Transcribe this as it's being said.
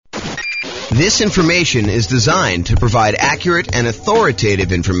This information is designed to provide accurate and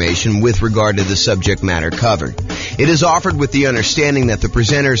authoritative information with regard to the subject matter covered. It is offered with the understanding that the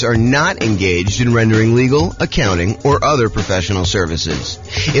presenters are not engaged in rendering legal, accounting, or other professional services.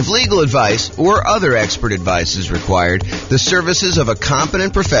 If legal advice or other expert advice is required, the services of a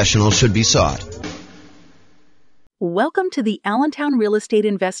competent professional should be sought. Welcome to the Allentown Real Estate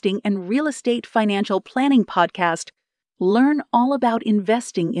Investing and Real Estate Financial Planning Podcast. Learn all about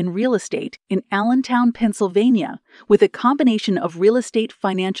investing in real estate in Allentown, Pennsylvania, with a combination of real estate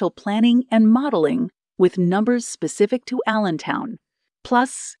financial planning and modeling with numbers specific to Allentown,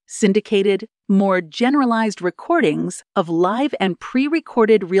 plus syndicated, more generalized recordings of live and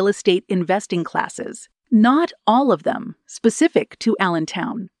pre-recorded real estate investing classes, not all of them specific to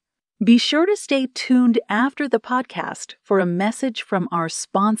Allentown. Be sure to stay tuned after the podcast for a message from our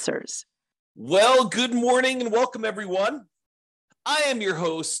sponsors. Well, good morning and welcome, everyone. I am your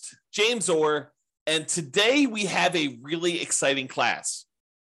host, James Orr, and today we have a really exciting class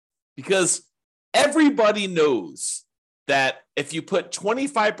because everybody knows that if you put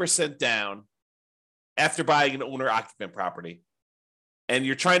 25% down after buying an owner-occupant property and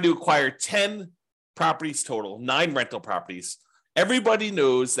you're trying to acquire 10 properties total, 9 rental properties, everybody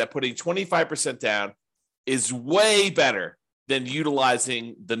knows that putting 25% down is way better than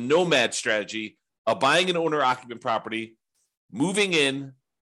utilizing the Nomad strategy of buying an owner-occupant property, moving in,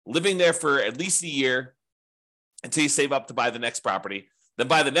 living there for at least a year until you save up to buy the next property, then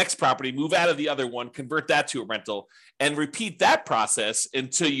buy the next property, move out of the other one, convert that to a rental, and repeat that process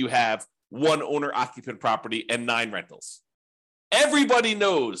until you have 1 owner-occupant property and 9 rentals. Everybody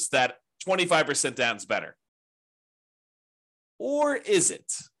knows that 25% down is better. Or is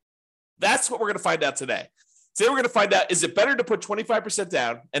it? That's what we're going to find out today. Today we're going to find out, is it better to put 25%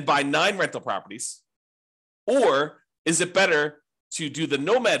 down and buy 9 rental properties? Or is it better to do the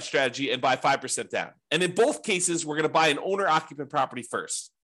Nomad strategy and buy 5% down? And in both cases, we're going to buy an owner-occupant property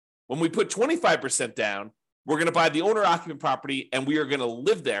first. When we put 25% down, we're going to buy the owner-occupant property and we are going to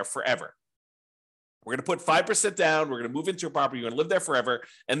live there forever. We're going to put 5% down. We're going to move into a property. You're going to live there forever.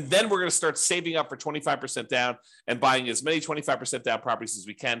 And then we're going to start saving up for 25% down and buying as many 25% down properties as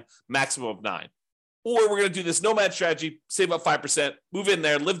we can, maximum of 9. Or we're going to do this Nomad strategy, save up 5%, move in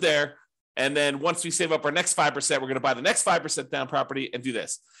there, live there. And then once we save up our next 5%, we're going to buy the next 5% down property and do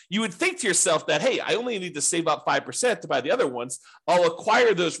this. You would think to yourself that, hey, I only need to save up 5% to buy the other ones. I'll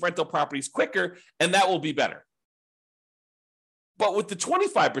acquire those rental properties quicker, and that will be better. But with the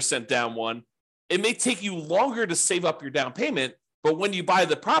 25% down one, it may take you longer to save up your down payment, but when you buy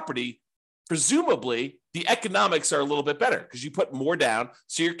the property, presumably the economics are a little bit better because you put more down,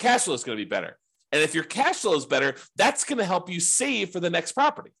 so your cash flow is going to be better. And if your cash flow is better, that's going to help you save for the next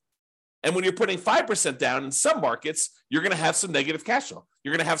property. And when you're putting 5% down in some markets, you're going to have some negative cash flow.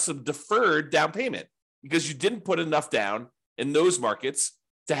 You're going to have some deferred down payment because you didn't put enough down in those markets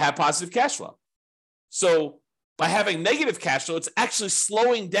to have positive cash flow. So by having negative cash flow, it's actually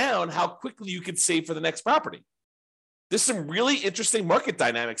slowing down how quickly you can save for the next property. There's some really interesting market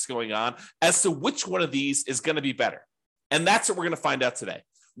dynamics going on as to which one of these is going to be better. And that's what we're going to find out today.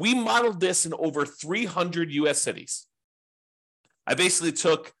 We modeled this in over 300 U.S. cities. I basically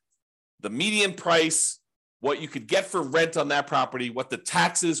took the median price, what you could get for rent on that property, what the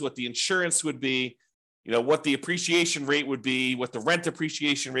taxes, what the insurance would be, what the appreciation rate would be, what the rent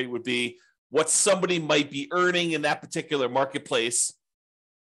appreciation rate would be, what somebody might be earning in that particular marketplace.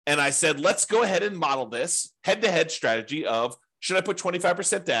 And I said, let's go ahead and model this head-to-head strategy of, should I put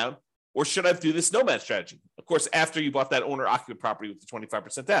 25% down or should I do this Nomad strategy? Of course, after you bought that owner-occupant property with the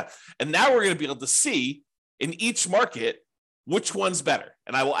 25% down. And now we're going to be able to see in each market which one's better.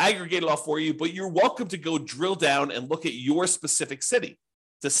 And I will aggregate it all for you, but you're welcome to go drill down and look at your specific city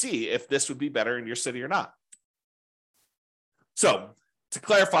to see if this would be better in your city or not. So to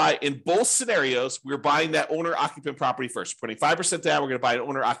clarify, in both scenarios, we're buying that owner-occupant property first. We're putting 5% down, we're going to buy an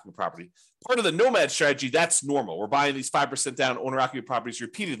owner-occupant property. Part of the Nomad strategy, that's normal. We're buying these 5% down owner-occupant properties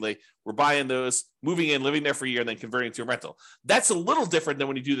repeatedly. We're buying those, moving in, living there for a year, and then converting to a rental. That's a little different than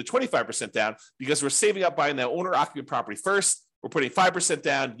when you do the 25% down because we're saving up buying that owner-occupant property first. We're putting 5%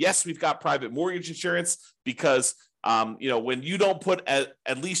 down. Yes, we've got private mortgage insurance because when you don't put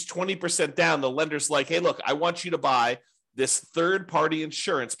at least 20% down, the lender's like, hey, look, I want you to buy this third-party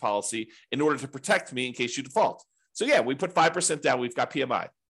insurance policy in order to protect me in case you default. So yeah, we put 5% down, we've got PMI.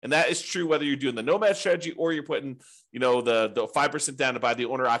 And that is true whether you're doing the Nomad strategy or you're putting, the 5% down to buy the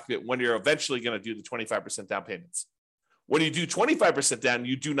owner-occupant when you're eventually going to do the 25% down payments. When you do 25% down,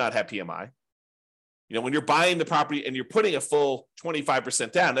 you do not have PMI. When you're buying the property and you're putting a full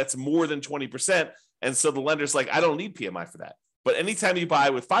 25% down, that's more than 20%. And so the lender's like, I don't need PMI for that. But anytime you buy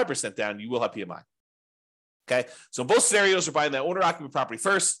with 5% down, you will have PMI. Okay. So in both scenarios, we're buying that owner-occupant property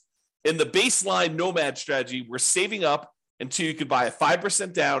first. In the baseline Nomad strategy, we're saving up until you could buy a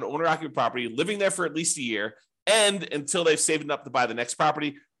 5% down owner-occupant property, living there for at least a year, and until they've saved enough to buy the next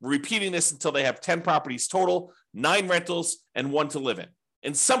property. We're repeating this until they have 10 properties total, 9 rentals, and 1 to live in.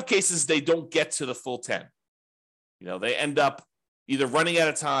 In some cases, they don't get to the full 10. They end up either running out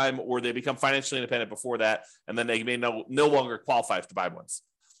of time or they become financially independent before that, and then they may no longer qualify to buy ones.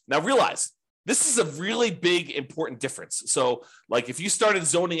 Now realize, this is a really big, important difference. So like if you started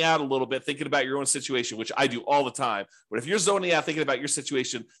zoning out a little bit, thinking about your own situation, which I do all the time, but if you're zoning out thinking about your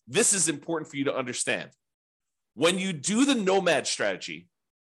situation, this is important for you to understand. When you do the Nomad strategy,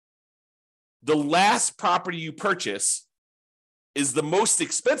 the last property you purchase is the most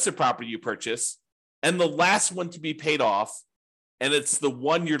expensive property you purchase and the last one to be paid off, and it's the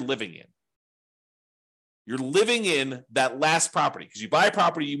one you're living in. You're living in that last property because you buy a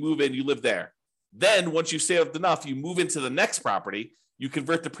property, you move in, you live there. Then once you've saved enough, you move into the next property, you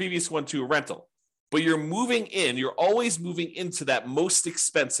convert the previous one to a rental. But you're moving in, you're always moving into that most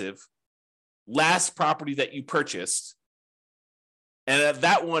expensive last property that you purchased. And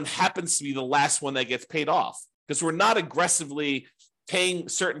that one happens to be the last one that gets paid off because we're not aggressively paying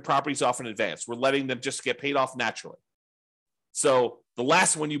certain properties off in advance. We're letting them just get paid off naturally. So the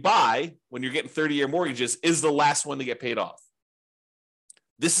last one you buy when you're getting 30-year mortgages is the last one to get paid off.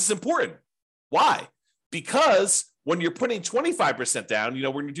 This is important. Why? Because when you're putting 25% down,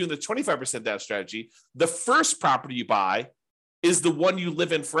 when you're doing the 25% down strategy, the first property you buy is the one you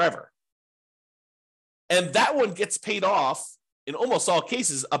live in forever. And that one gets paid off in almost all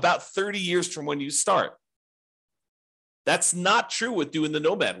cases about 30 years from when you start. That's not true with doing the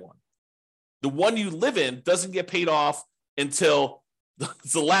Nomad one. The one you live in doesn't get paid off until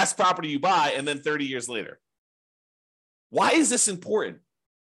it's the last property you buy and then 30 years later. Why is this important?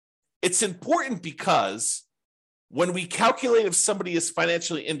 It's important because when we calculate if somebody is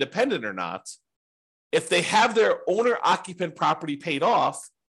financially independent or not, if they have their owner-occupant property paid off,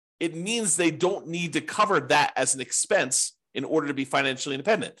 it means they don't need to cover that as an expense in order to be financially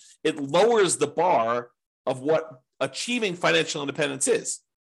independent. It lowers the bar of what achieving financial independence is.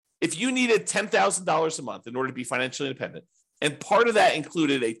 If you needed $10,000 a month in order to be financially independent, and part of that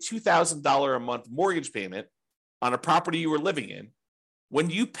included a $2,000 a month mortgage payment on a property you were living in,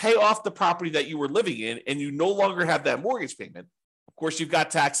 when you pay off the property that you were living in and you no longer have that mortgage payment, of course, you've got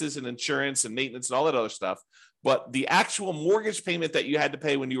taxes and insurance and maintenance and all that other stuff, but the actual mortgage payment that you had to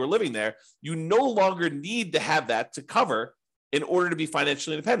pay when you were living there, you no longer need to have that to cover in order to be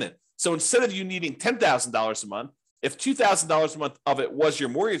financially independent. So instead of you needing $10,000 a month, if $2,000 a month of it was your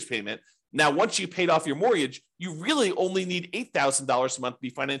mortgage payment, now once you paid off your mortgage, you really only need $8,000 a month to be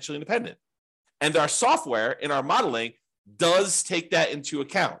financially independent. And our software in our modeling does take that into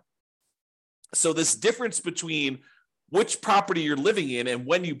account. So this difference between which property you're living in and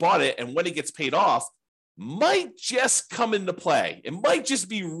when you bought it and when it gets paid off might just come into play. It might just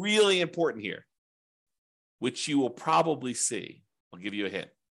be really important here, which you will probably see. I'll give you a hint.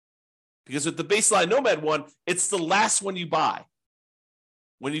 Because with the baseline Nomad one, it's the last one you buy.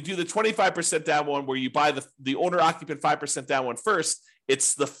 When you do the 25% down one where you buy the owner-occupant 5% down one first,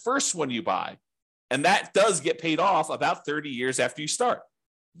 it's the first one you buy. And that does get paid off about 30 years after you start.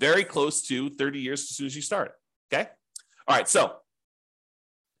 Very close to 30 years as soon as you start it. Okay? All right, so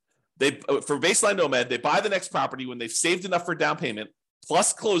for baseline Nomad, they buy the next property when they've saved enough for down payment,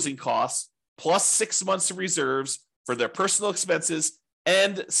 plus closing costs, plus 6 months of reserves for their personal expenses,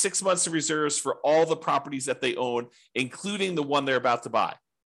 and 6 months of reserves for all the properties that they own, including the one they're about to buy.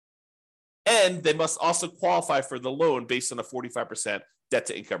 And they must also qualify for the loan based on a 45% debt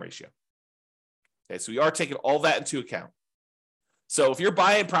to income ratio. Okay, so we are taking all that into account. So if you're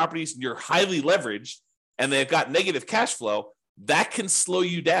buying properties and you're highly leveraged and they've got negative cash flow, that can slow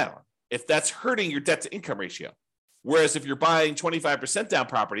you down if that's hurting your debt to income ratio. Whereas if you're buying 25% down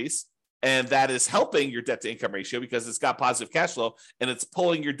properties and that is helping your debt to income ratio because it's got positive cash flow and it's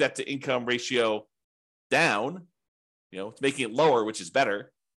pulling your debt to income ratio down, it's making it lower, which is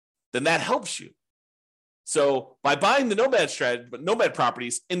better, then that helps you. So by buying the Nomad strategy, but Nomad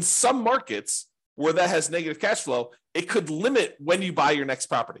properties in some markets where that has negative cash flow, it could limit when you buy your next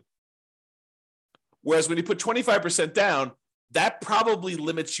property. Whereas when you put 25% down, that probably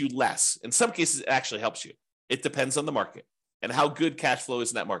limits you less. In some cases, it actually helps you. It depends on the market and how good cash flow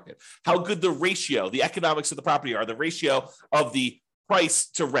is in that market, how good the ratio, the economics of the property are, the ratio of the price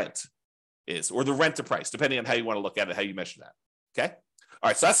to rent is, or the rent to price, depending on how you want to look at it, how you measure that. Okay? All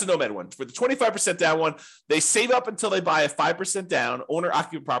right, so that's the Nomad one. For the 25% down one, they save up until they buy a 5% down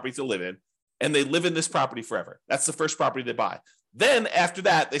owner-occupant property to live in, and they live in this property forever. That's the first property they buy. Then after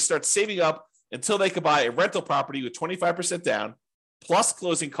that, they start saving up until they could buy a rental property with 25% down, plus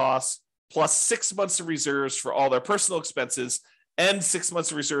closing costs, plus 6 months of reserves for all their personal expenses, and 6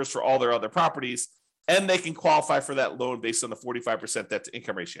 months of reserves for all their other properties. And they can qualify for that loan based on the 45% debt to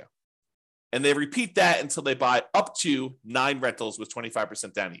income ratio. And they repeat that until they buy up to 9 rentals with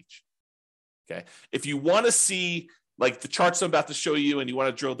 25% down each. Okay. If you want to see like the charts I'm about to show you and you want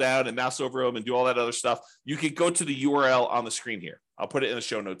to drill down and mouse over them and do all that other stuff, you can go to the URL on the screen here. I'll put it in the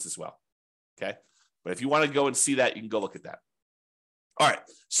show notes as well. Okay. But if you want to go and see that, you can go look at that. All right.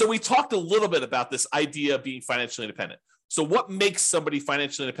 So we talked a little bit about this idea of being financially independent. So what makes somebody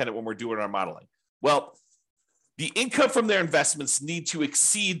financially independent when we're doing our modeling? Well, the income from their investments need to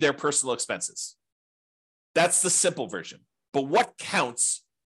exceed their personal expenses. That's the simple version. But what counts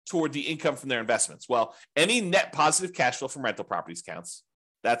toward the income from their investments? Well, any net positive cash flow from rental properties counts.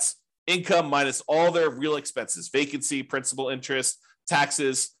 That's income minus all their real expenses, vacancy, principal, interest,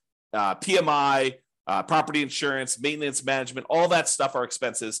 taxes, PMI, property insurance, maintenance, management, all that stuff are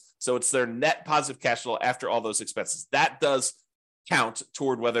expenses. So it's their net positive cash flow after all those expenses. That does count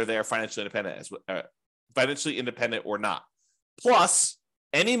toward whether they are financially independent or not. Plus,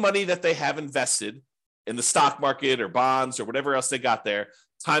 any money that they have invested in the stock market or bonds or whatever else they got there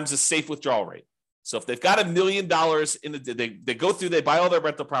times a safe withdrawal rate. So if they've got $1 million they go through, they buy all their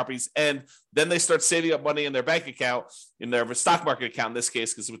rental properties, and then they start saving up money in their bank account, in their stock market account in this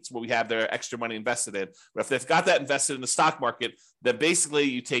case, because it's what we have their extra money invested in. But if they've got that invested in the stock market, then basically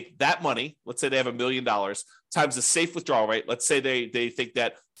you take that money, let's say they have $1 million, times the safe withdrawal rate. Let's say they think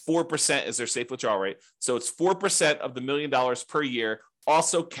that 4% is their safe withdrawal rate. So it's 4% of the $1 million per year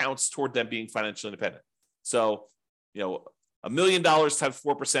also counts toward them being financially independent. So, $1 million times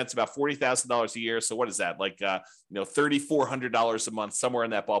 4% is about $40,000 a year. So what is that? Like, $3,400 a month, somewhere in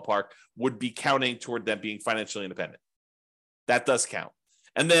that ballpark would be counting toward them being financially independent. That does count.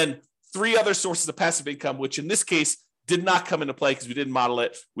 And then 3 other sources of passive income, which in this case did not come into play because we didn't model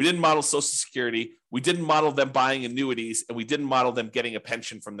it. We didn't model Social Security. We didn't model them buying annuities, and we didn't model them getting a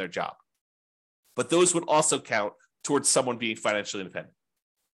pension from their job. But those would also count towards someone being financially independent.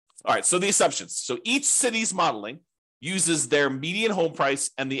 All right, so the assumptions. So each city's modeling uses their median home price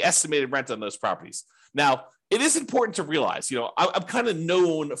and the estimated rent on those properties. Now, it is important to realize, I'm kind of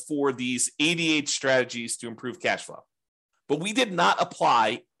known for these 88 strategies to improve cash flow, but we did not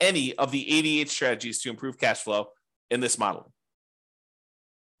apply any of the 88 strategies to improve cash flow in this modeling.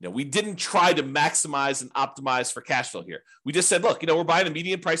 We didn't try to maximize and optimize for cash flow here. We just said, look, we're buying a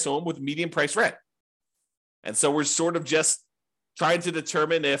median price home with median price rent. And so we're sort of just trying to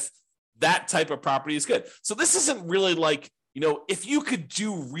determine if that type of property is good. So this isn't really like, if you could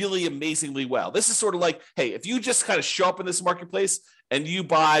do really amazingly well. This is sort of like, hey, if you just kind of show up in this marketplace and you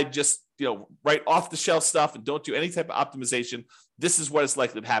buy just, right off the shelf stuff and don't do any type of optimization, this is what is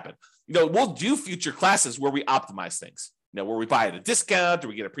likely to happen. We'll do future classes where we optimize things, where we buy at a discount or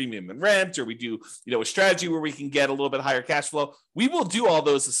we get a premium in rent or we do, a strategy where we can get a little bit higher cash flow. We will do all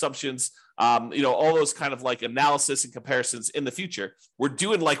those assumptions, all those kind of like analysis and comparisons in the future. We're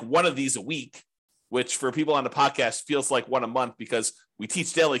doing like one of these a week, which for people on the podcast feels like one a month because we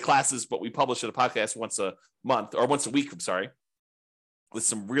teach daily classes, but we publish a podcast once a month or once a week, with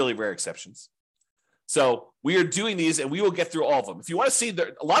some really rare exceptions. So we are doing these and we will get through all of them. If you want to see,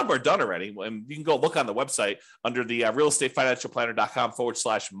 a lot of them are done already. And you can go look on the website under the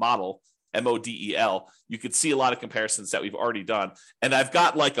realestatefinancialplanner.com/model, MODEL. You could see a lot of comparisons that we've already done. And I've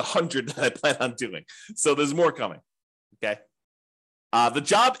got like 100 that I plan on doing. So there's more coming. Okay. The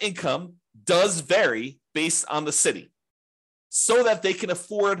job income does vary based on the city so that they can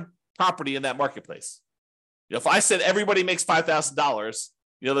afford property in that marketplace. If I said everybody makes $5,000,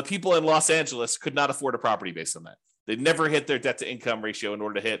 the people in Los Angeles could not afford a property based on that. They'd never hit their debt to income ratio in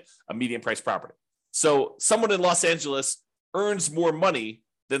order to hit a median price property. So someone in Los Angeles earns more money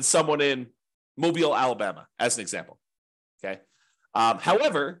than someone in Mobile, Alabama, as an example. Okay.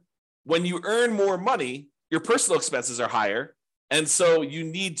 However, when you earn more money, your personal expenses are higher. And so you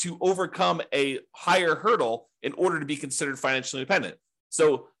need to overcome a higher hurdle in order to be considered financially independent.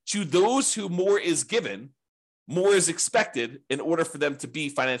 So to those who more is given, more is expected in order for them to be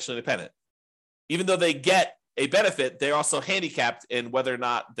financially independent. Even though they get a benefit, they're also handicapped in whether or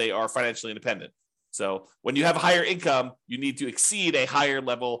not they are financially independent. So when you have a higher income, you need to exceed a higher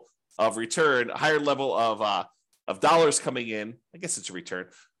level of return, a higher level of dollars coming in. I guess it's a return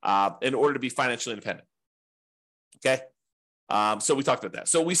in order to be financially independent. Okay. So we talked about that.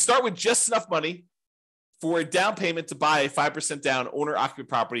 So we start with just enough money for a down payment to buy a 5% down owner-occupant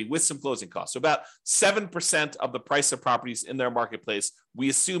property with some closing costs. So about 7% of the price of properties in their marketplace, we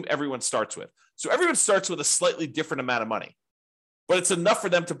assume everyone starts with. So everyone starts with a slightly different amount of money. but it's enough for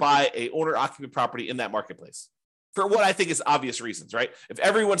them to buy a owner-occupant property in that marketplace for what I think is obvious reasons, right? If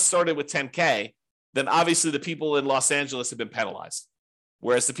everyone started with 10K, then obviously the people in Los Angeles have been penalized,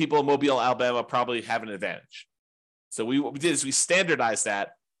 whereas the people in Mobile, Alabama probably have an advantage. So what we did is we standardized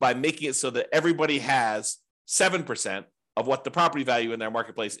that by making it so that everybody has 7% of what the property value in their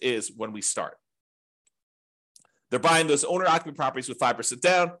marketplace is when we start. They're buying those owner-occupant properties with 5%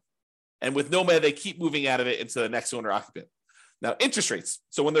 down, and with Nomad, they keep moving out of it into the next owner-occupant. Now, interest rates.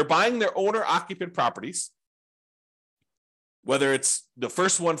 So when they're buying their owner-occupant properties, whether it's the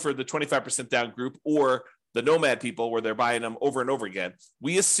first one for the 25% down group or the Nomad people where they're buying them over and over again,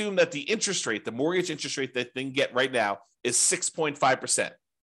 we assume that the interest rate, the mortgage interest rate that they can get right now is 6.5%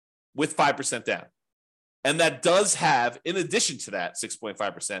 with 5% down. And that does have, in addition to that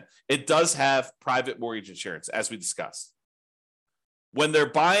 6.5%, it does have private mortgage insurance, as we discussed. When they're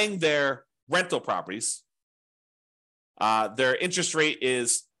buying their rental properties, their interest rate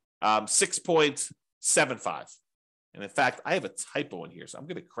is 6.75. And in fact, I have a typo in here, so I'm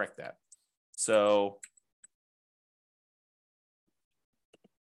going to correct that. So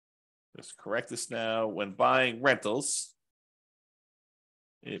let's correct this now. When buying rentals,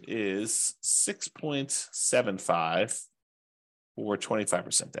 it is 6.75 for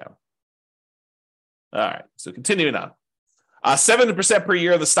 25% down. All right, so continuing on. 7% per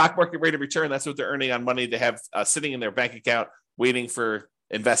year of the stock market rate of return. That's what they're earning on money they have sitting in their bank account, waiting for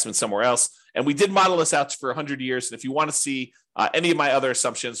investment somewhere else. And we did model this out for 100 years. And if you want to see any of my other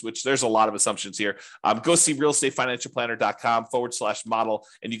assumptions, which there's a lot of assumptions here, go see realestatefinancialplanner.com/model,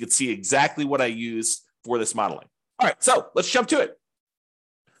 and you can see exactly what I use for this modeling. All right, so let's jump to it.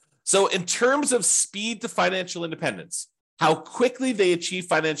 So in terms of speed to financial independence, how quickly they achieve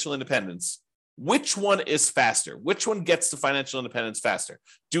financial independence, which one is faster? Which one gets to financial independence faster?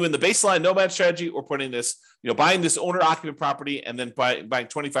 Doing the baseline Nomad strategy or putting this, buying this owner-occupant property and then buying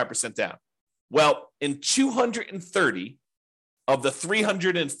 25% down? Well, in 230 of the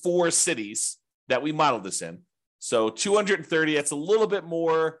 304 cities that we modeled this in, so 230, that's a little bit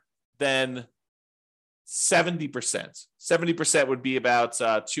more than 70%. 70% would be about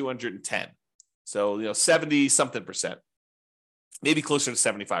 210. So, 70 something percent. Maybe closer to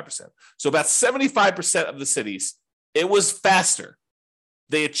 75%. So about 75% of the cities, it was faster.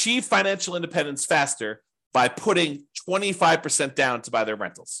 They achieved financial independence faster by putting 25% down to buy their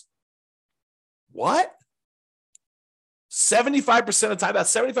rentals. What? 75% of the time, about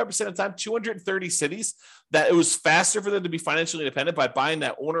 75% of the time, 230 cities, that it was faster for them to be financially independent by buying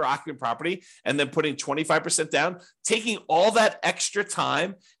that owner-occupant property and then putting 25% down, taking all that extra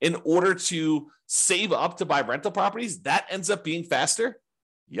time in order to save up to buy rental properties, that ends up being faster?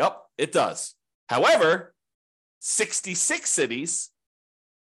 Yep, it does. However, 66 cities,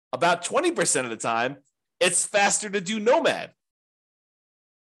 about 20% of the time, it's faster to do Nomad.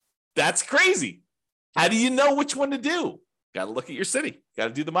 That's crazy. How do you know which one to do? Got to look at your city. Got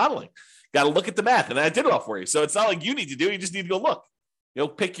to do the modeling. Got to look at the math. And I did it all for you. So it's not like you need to do it. You just need to go look.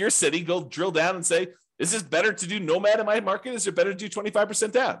 Pick your city, go drill down and say, is this better to do Nomad in my market? Is it better to do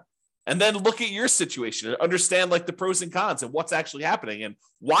 25% down? And then look at your situation and understand like the pros and cons and what's actually happening and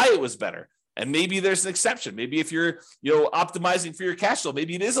why it was better. And maybe there's an exception. Maybe if you're, optimizing for your cash flow,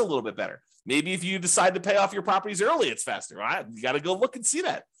 maybe it is a little bit better. Maybe if you decide to pay off your properties early, it's faster. Right? You got to go look and see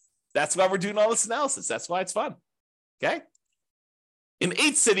that. That's why we're doing all this analysis. That's why it's fun. Okay. In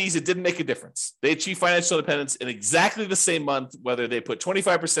 8 cities, it didn't make a difference. They achieved financial independence in exactly the same month, whether they put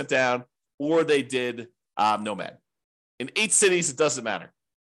 25% down or they did Nomad. In 8 cities, it doesn't matter.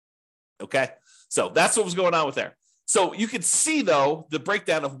 Okay. So that's what was going on with there. So you can see, though, the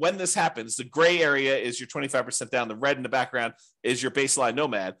breakdown of when this happens. The gray area is your 25% down. The red in the background is your baseline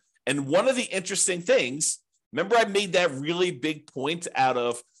Nomad. And one of the interesting things, remember I made that really big point out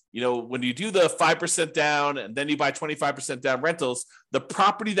of, when you do the 5% down and then you buy 25% down rentals, the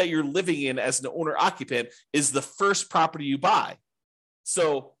property that you're living in as an owner occupant is the first property you buy.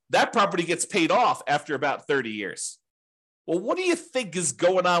 So that property gets paid off after about 30 years. Well, what do you think is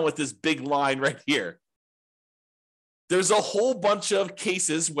going on with this big line right here? There's a whole bunch of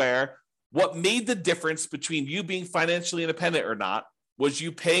cases where what made the difference between you being financially independent or not was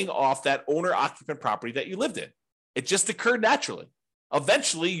you paying off that owner occupant property that you lived in. It just occurred naturally.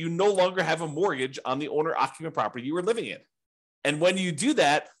 Eventually, you no longer have a mortgage on the owner-occupant property you were living in. And when you do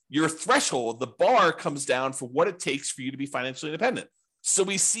that, your threshold, the bar comes down for what it takes for you to be financially independent. So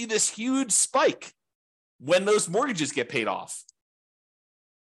we see this huge spike when those mortgages get paid off.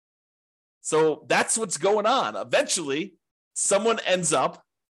 So that's what's going on. Eventually, someone ends up,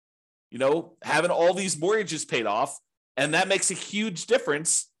 having all these mortgages paid off, and that makes a huge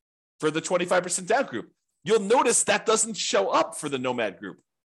difference for the 25% down group. you'll notice that doesn't show up for the Nomad group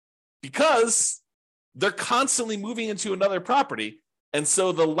because they're constantly moving into another property. And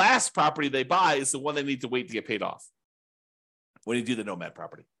so the last property they buy is the one they need to wait to get paid off when you do the Nomad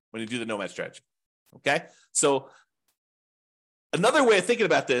property, when you do the Nomad strategy. Okay. So another way of thinking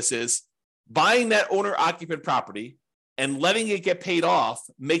about this is buying that owner-occupant property and letting it get paid off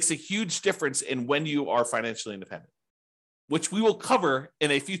makes a huge difference in when you are financially independent, which we will cover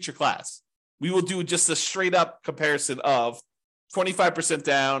in a future class. We will do just a straight up comparison of 25%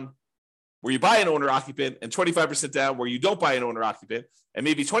 down where you buy an owner-occupant and 25% down where you don't buy an owner-occupant, and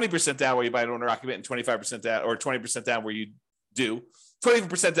maybe 20% down where you buy an owner-occupant and 25% down, or 20% down where you do,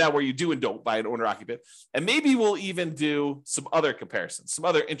 20% down where you do and don't buy an owner-occupant. And maybe we'll even do some other comparisons, some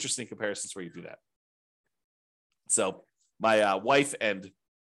other interesting comparisons where you do that. So my wife and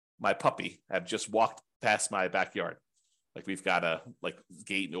my puppy have just walked past my backyard. Like we've got a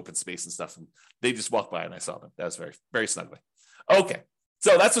gate and open space and stuff. And they just walked by and I saw them. That was very, very snuggly. Okay.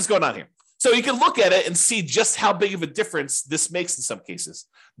 So that's what's going on here. So you can look at it and see just how big of a difference this makes in some cases.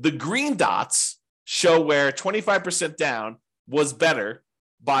 The green dots show where 25% down was better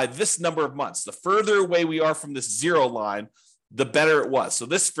by this number of months. The further away we are from this zero line, the better it was. So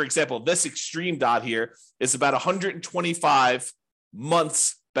this, for example, this extreme dot here is about 125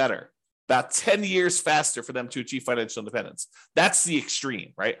 months better, about 10 years faster for them to achieve financial independence. That's the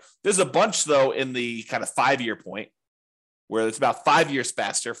extreme, right? There's a bunch, though, in the kind of 5-year point where it's about 5 years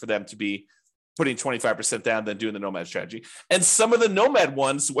faster for them to be putting 25% down than doing the Nomad strategy. And some of the Nomad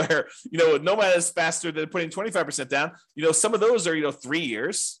ones where, Nomad is faster than putting 25% down, some of those are, 3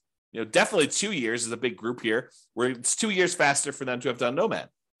 years, definitely 2 years is a big group here where it's 2 years faster for them to have done Nomad.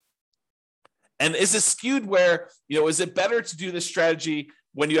 And is it skewed where, is it better to do this strategy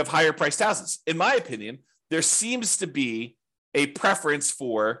when you have higher priced houses? In my opinion, there seems to be a preference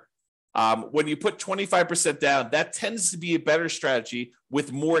for when you put 25% down, that tends to be a better strategy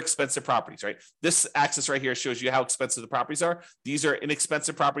with more expensive properties, right? This axis right here shows you how expensive the properties are. These are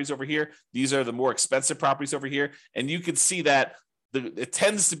inexpensive properties over here. These are the more expensive properties over here. And you can see that it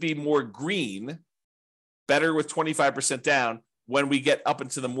tends to be more green, better with 25% down when we get up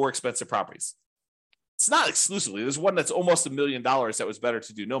into the more expensive properties. It's not exclusively. There's one that's almost $1 million that was better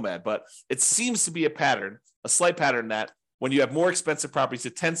to do Nomad, but it seems to be a pattern, a slight pattern that when you have more expensive properties,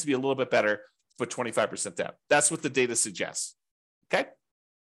 it tends to be a little bit better to put 25% down. That's what the data suggests. Okay.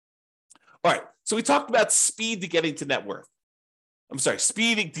 All right. So we talked about speed to getting to net worth.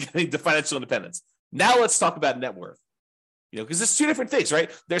 Speed to getting to financial independence. Now let's talk about net worth. Because there's two different things,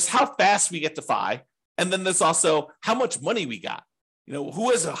 right? There's how fast we get to FI, and then there's also how much money we got. Who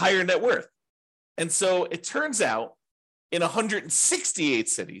has a higher net worth? And so it turns out in 168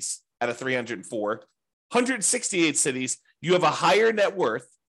 cities out of 304, 168 cities, you have a higher net worth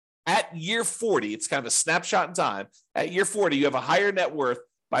at year 40. It's kind of a snapshot in time. At year 40, you have a higher net worth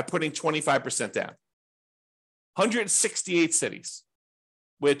by putting 25% down. 168 cities,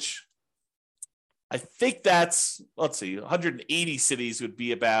 which I think that's, 180 cities would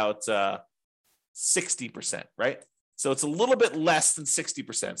be about 60%, right? So it's a little bit less than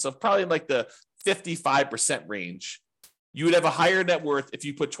 60%. So probably like the 55% range, you would have a higher net worth if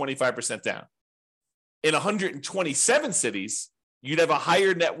you put 25% down. In 127 cities, you'd have a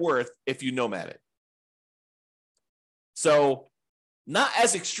higher net worth if you Nomad it. So not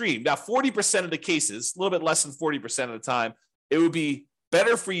as extreme. Now, 40% of the cases, a little bit less than 40% of the time, it would be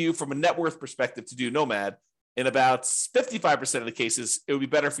better for you from a net worth perspective to do Nomad. In about 55% of the cases, it would be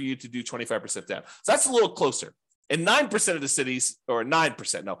better for you to do 25% down. So that's a little closer. In 9% of the cities, or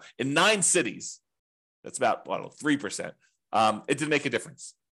 9%, no, in 9 cities, that's about, 3%, it didn't make a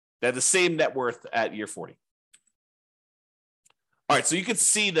difference. They had the same net worth at year 40. All right, so you can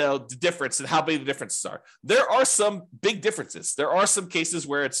see the difference and how big the differences are. There are some big differences. There are some cases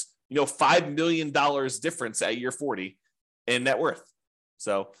where it's $5 million difference at year 40 in net worth.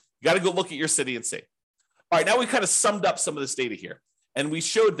 So you got to go look at your city and see. All right, now we kind of summed up some of this data here, and we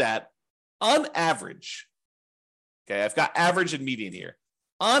showed that on average, okay, I've got average and median here.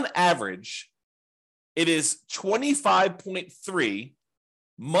 On average, it is 25.3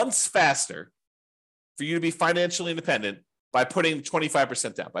 months faster for you to be financially independent by putting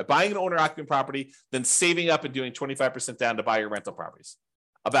 25% down, by buying an owner-occupant property, then saving up and doing 25% down to buy your rental properties.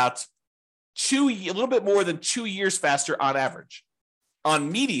 About a little bit more than 2 years faster on average.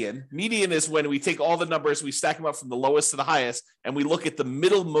 On median is when we take all the numbers, we stack them up from the lowest to the highest, and we look at the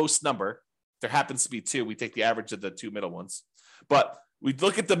middlemost number. There happens to be 2. We take the average of the 2 middle ones. But we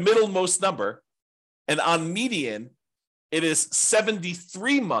look at the middlemost number, and on median, it is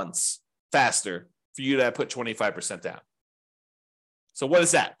 73 months faster for you to put 25% down. So what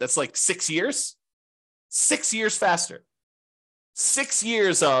is that? That's like 6 years. 6 years faster. 6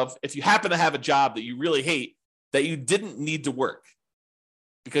 years of, if you happen to have a job that you really hate, that you didn't need to work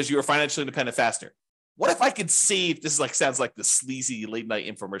because you were financially independent faster. What if I could save, this is like, sounds like the sleazy late night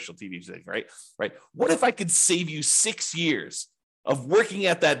infomercial TV thing, right? Right. What if I could save you 6 years of working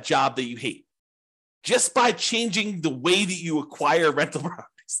at that job that you hate just by changing the way that you acquire rental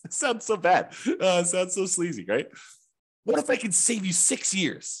properties? That sounds so bad. It sounds so sleazy, right? What if I could save you 6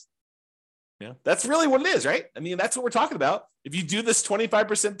 years? Yeah, that's really what it is, right? I mean, that's what we're talking about. If you do this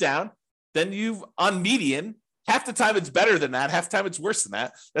 25% down, then you've, on median, half the time it's better than that. Half the time it's worse than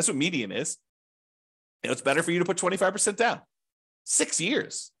that. That's what median is. It's better for you to put 25% down. 6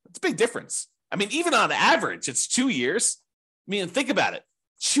 years. That's a big difference. I mean, even on average, it's 2 years. I mean, think about it.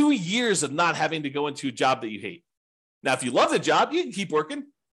 2 years of not having to go into a job that you hate. Now, if you love the job, you can keep working.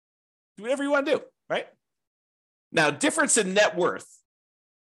 Do whatever you want to do, right? Now, difference in net worth.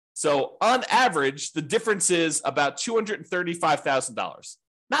 So on average, the difference is about $235,000.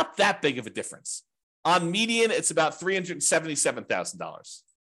 Not that big of a difference. On median, it's about $377,000.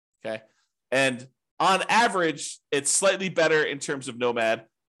 Okay. And on average, it's slightly better in terms of Nomad.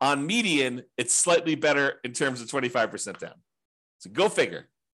 On median, it's slightly better in terms of 25% down. So go figure.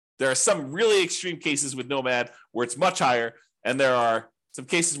 There are some really extreme cases with Nomad where it's much higher, and there are some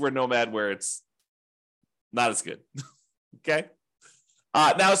cases where Nomad where it's not as good. Okay.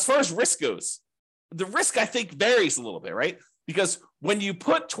 Now, as far as risk goes, the risk, I think, varies a little bit, right? Because when you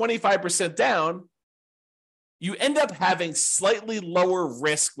put 25% down, you end up having slightly lower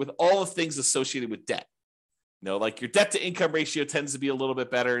risk with all the things associated with debt. You know, like your debt to income ratio tends to be a little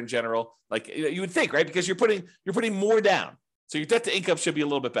bit better in general. Like you would think, right? Because you're putting more down. So your debt to income should be a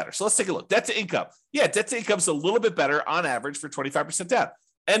little bit better. So let's take a look. Debt to income. Yeah, debt to income is a little bit better on average for 25% down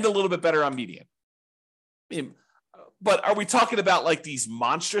and a little bit better on median. I mean, but are we talking about like these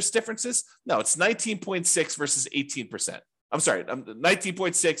monstrous differences? No, it's 19.6 versus 18%. I'm sorry,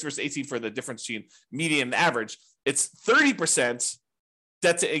 19.6 versus 18 for the difference between median and average. It's 30%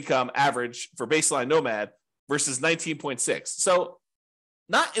 debt to income average for baseline Nomad versus 19.6. So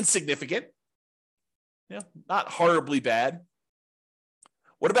not insignificant, not horribly bad.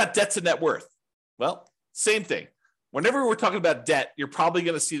 What about debt to net worth? Well, same thing. Whenever we're talking about debt, you're probably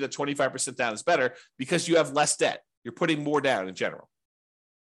going to see that 25% down is better because you have less debt. You're putting more down in general.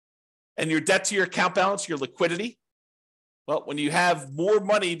 And your debt to your account balance, your liquidity. Well, when you have more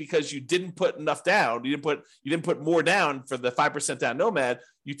money because you didn't put enough down, you didn't put more down for the 5% down Nomad,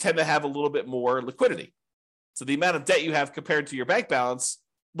 you tend to have a little bit more liquidity. So the amount of debt you have compared to your bank balance,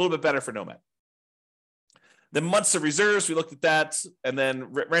 a little bit better for Nomad. The months of reserves, we looked at that, and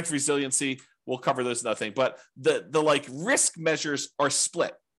then rent resiliency, we'll cover those another thing. But the like risk measures are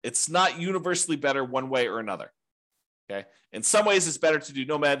split. It's not universally better one way or another. Okay. In some ways, it's better to do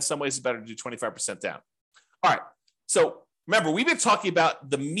Nomad. In some ways, it's better to do 25% down. All right. So remember, we've been talking about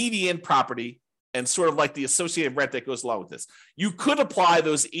the median property and sort of like the associated rent that goes along with this. You could apply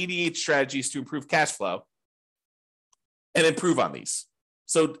those 88 strategies to improve cash flow and improve on these.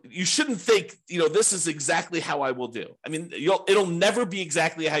 So you shouldn't think, this is exactly how I will do. I mean, it'll never be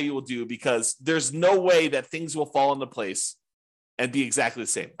exactly how you will do because there's no way that things will fall into place and be exactly the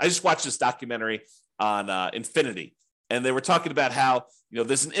same. I just watched this documentary on Infinity. And they were talking about how,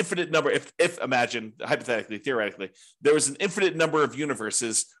 there's an infinite number, if imagine, hypothetically, theoretically, there was an infinite number of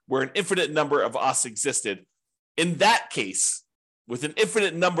universes where an infinite number of us existed. In that case, with an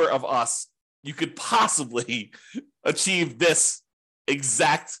infinite number of us, you could possibly achieve this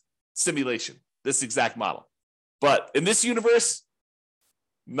exact simulation, this exact model. But in this universe,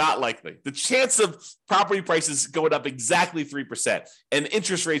 not likely. The chance of property prices going up exactly 3% and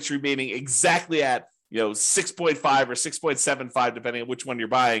interest rates remaining exactly at 6.5 or 6.75, depending on which one you're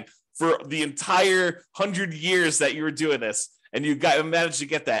buying, for the entire 100 years that you were doing this, and you managed to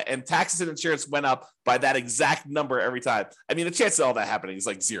get that, and taxes and insurance went up by that exact number every time. I mean, the chance of all that happening is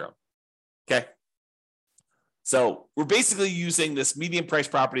like zero. Okay. So we're basically using this median price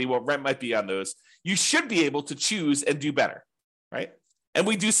property, what rent might be on those. You should be able to choose and do better, right? And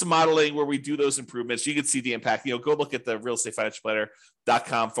we do some modeling where we do those improvements. You can see the impact. Go look at the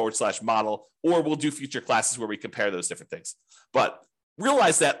realestatefinancialplanner.com/model, or we'll do future classes where we compare those different things. But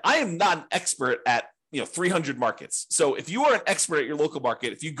realize that I am not an expert at 300 markets. So if you are an expert at your local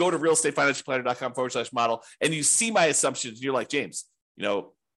market, if you go to realestatefinancialplanner.com/model and you see my assumptions, and you're like, James,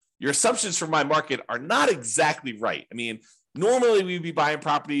 your assumptions for my market are not exactly right. I mean, normally we'd be buying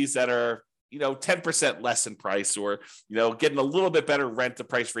properties that are 10% less in price, or, getting a little bit better rent to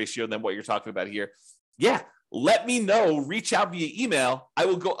price ratio than what you're talking about here. Yeah. Let me know, reach out via email. I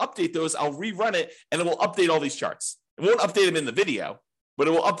will go update those. I'll rerun it and it will update all these charts. It won't update them in the video, but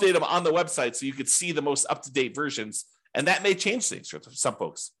it will update them on the website so you could see the most up-to-date versions. And that may change things for some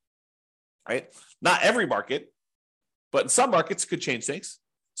folks, right? Not every market, but in some markets it could change things.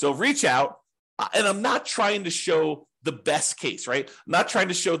 So reach out. And I'm not trying to show the best case, right? I'm not trying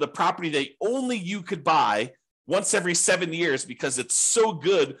to show the property that only you could buy once every 7 years because it's so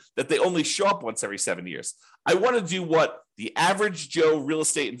good that they only show up once every 7 years. I want to do what the average Joe real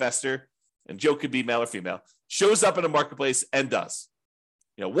estate investor, and Joe could be male or female, shows up in a marketplace and does.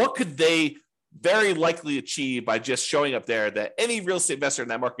 What could they very likely achieve by just showing up there that any real estate investor in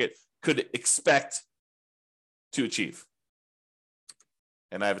that market could expect to achieve?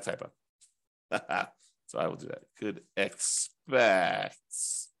 And I have a typo. So I will do that. Could expect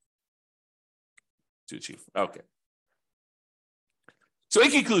to achieve. Okay. So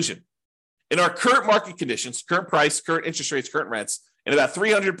in conclusion, in our current market conditions, current price, current interest rates, current rents, in about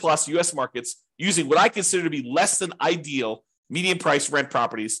 300 plus US markets, using what I consider to be less than ideal median price rent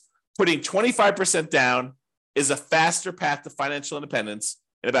properties, putting 25% down is a faster path to financial independence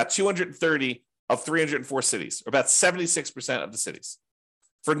in about 230 of 304 cities, or about 76% of the cities.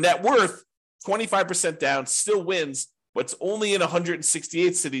 For net worth, 25% down still wins, but it's only in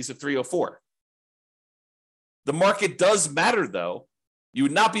 168 cities of 304. The market does matter, though. You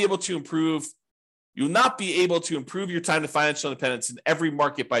would not be able to improve. You will not be able to improve your time to financial independence in every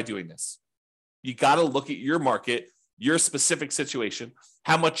market by doing this. You got to look at your market, your specific situation,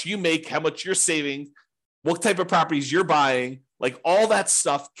 how much you make, how much you're saving, what type of properties you're buying. Like all that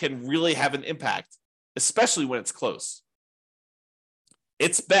stuff can really have an impact, especially when it's close.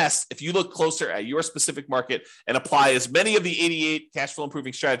 It's best if you look closer at your specific market and apply as many of the 88 cash flow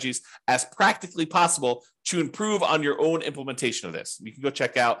improving strategies as practically possible to improve on your own implementation of this. You can go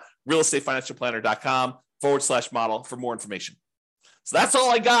check out realestatefinancialplanner.com/model for more information. So that's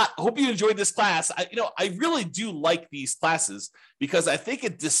all I got. I hope you enjoyed this class. I really do like these classes because I think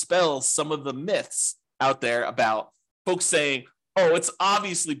it dispels some of the myths out there about folks saying, oh, it's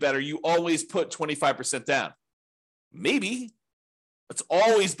obviously better. You always put 25% down. Maybe. It's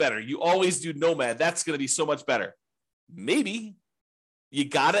always better. You always do Nomad. That's going to be so much better. Maybe. You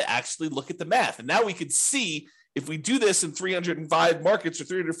got to actually look at the math. And now we can see if we do this in 305 markets or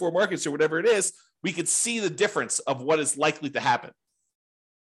 304 markets or whatever it is, we could see the difference of what is likely to happen.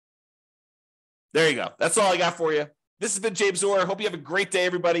 There you go. That's all I got for you. This has been James Orr. Hope you have a great day,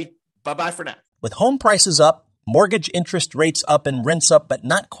 everybody. Bye-bye for now. With home prices up, mortgage interest rates up, and rents up, but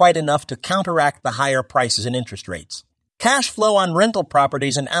not quite enough to counteract the higher prices and interest rates. Cash flow on rental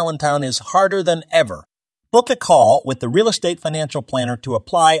properties in Allentown is harder than ever. Book a call with the Real Estate Financial Planner to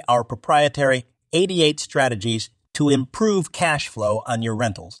apply our proprietary 88 strategies to improve cash flow on your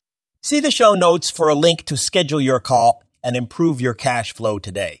rentals. See the show notes for a link to schedule your call and improve your cash flow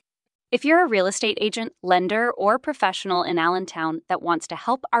today. If you're a real estate agent, lender, or professional in Allentown that wants to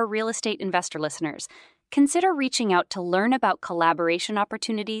help our real estate investor listeners, consider reaching out to learn about collaboration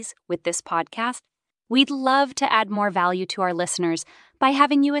opportunities with this podcast. We'd love to add more value to our listeners by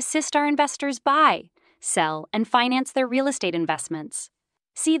having you assist our investors buy, sell, and finance their real estate investments.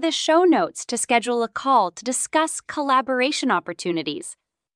 See the show notes to schedule a call to discuss collaboration opportunities.